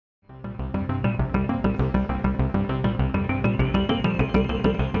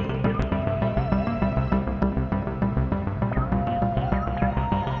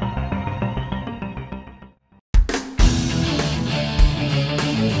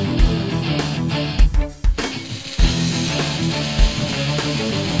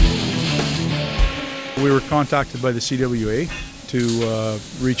contacted by the CWA to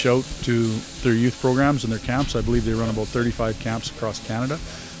reach out to their youth programs and their camps. I believe they run about 35 camps across Canada.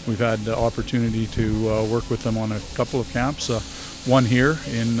 We've had the opportunity to work with them on a couple of camps, one here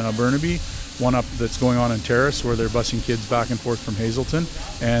in Burnaby, one up that's going on in Terrace where they're busing kids back and forth from Hazelton,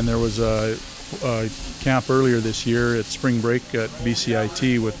 and there was a camp earlier this year at spring break at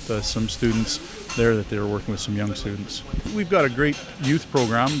BCIT with some students there that they were working with some young students. We've got a great youth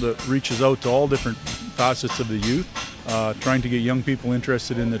program that reaches out to all different facets of the youth, trying to get young people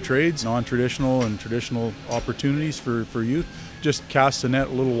interested in the trades, non-traditional and traditional opportunities for youth. Just cast the net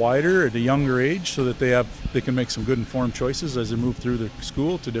a little wider at a younger age so that they can make some good informed choices as they move through the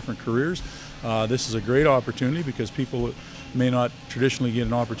school to different careers. This is a great opportunity because people may not traditionally get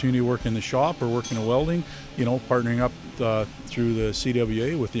an opportunity to work in the shop or work in a welding. Partnering up through the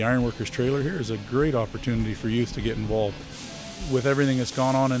CWA with the Ironworkers trailer here is a great opportunity for youth to get involved. With everything that's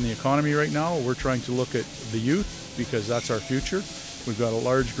gone on in the economy right now, we're trying to look at the youth because that's our future. We've got a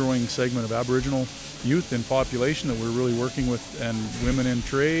large growing segment of Aboriginal youth in population that we're really working with, and women in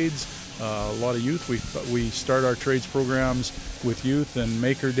trades, a lot of youth. We start our trades programs with youth and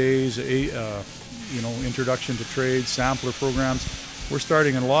maker days, introduction to trades, sampler programs. We're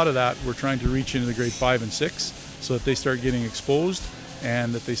starting in a lot of that. We're trying to reach into the grade 5 and 6 so that they start getting exposed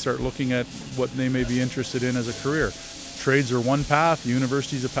and that they start looking at what they may be interested in as a career. Trades are one path,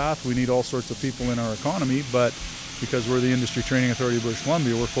 university's a path. We need all sorts of people in our economy, but because we're the Industry Training Authority of British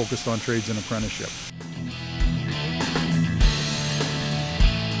Columbia, we're focused on trades and apprenticeship.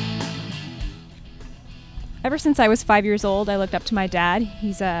 Ever since I was 5 years old, I looked up to my dad.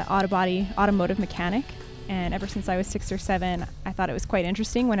 He's an automotive mechanic, and ever since I was 6 or 7, I thought it was quite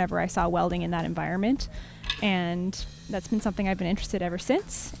interesting whenever I saw welding in that environment, and that's been something I've been interested in ever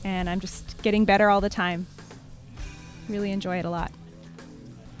since, and I'm just getting better all the time. Really enjoy it a lot.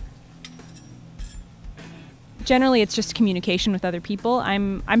 Generally, it's just communication with other people.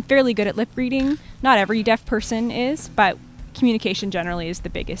 I'm fairly good at lip reading. Not every deaf person is, but communication generally is the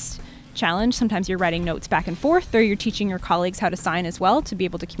biggest challenge. Sometimes you're writing notes back and forth, or you're teaching your colleagues how to sign as well to be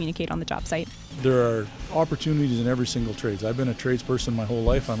able to communicate on the job site. There are opportunities in every single trade. I've been a tradesperson my whole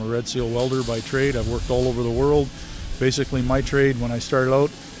life. I'm a red seal welder by trade. I've worked all over the world. Basically, my trade, when I started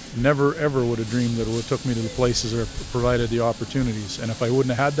out, never ever would have dreamed that it would have took me to the places that provided the opportunities. And if I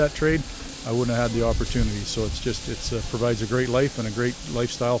wouldn't have had that trade, I wouldn't have had the opportunity. So it provides a great life and a great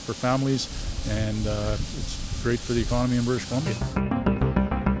lifestyle for families, and it's great for the economy in British Columbia.